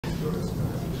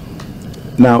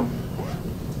Now,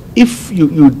 if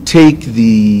you take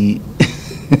the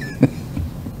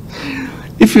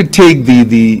if you take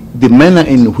the manner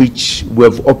in which we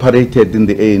have operated in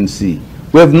the ANC,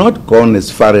 we have not gone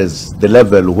as far as the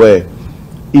level where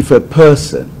if a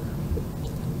person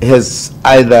has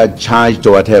either charged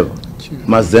or whatever,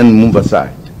 must then move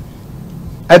aside.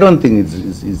 I don't think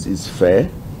it's fair.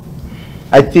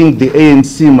 I think the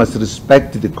ANC must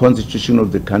respect the constitution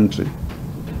of the country,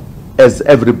 as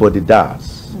everybody does.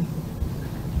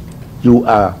 You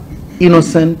are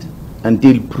innocent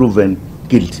until proven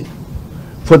guilty.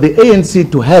 For the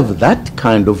ANC to have that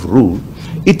kind of rule,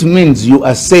 it means you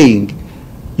are saying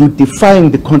you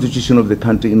define the constitution of the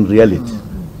country in reality.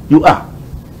 You are.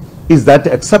 Is that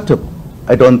acceptable?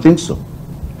 I don't think so.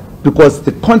 Because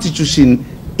the constitution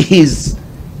is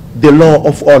the law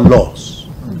of all laws.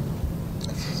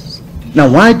 Now,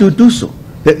 why do you do so?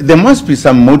 There must be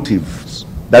some motives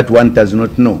that one does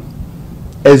not know.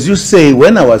 As you say,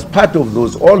 when I was part of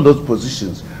all those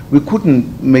positions, we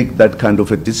couldn't make that kind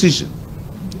of a decision.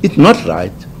 It's not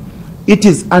right. It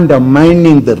is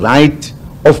undermining the right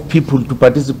of people to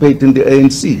participate in the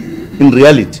ANC, in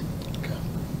reality.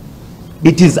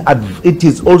 It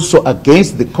is also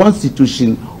against the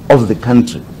constitution of the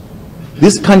country.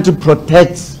 This country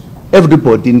protects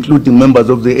everybody, including members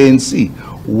of the ANC.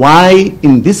 Why,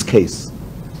 in this case,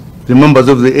 the members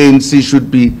of the ANC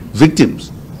should be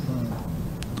victims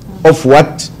of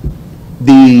what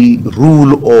the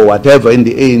rule or whatever in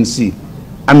the ANC?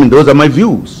 I mean, those are my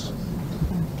views.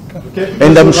 Okay.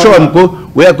 And I'm sure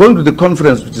we are going to the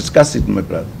conference to discuss it, my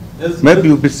brother. Maybe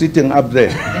you'll be sitting up there.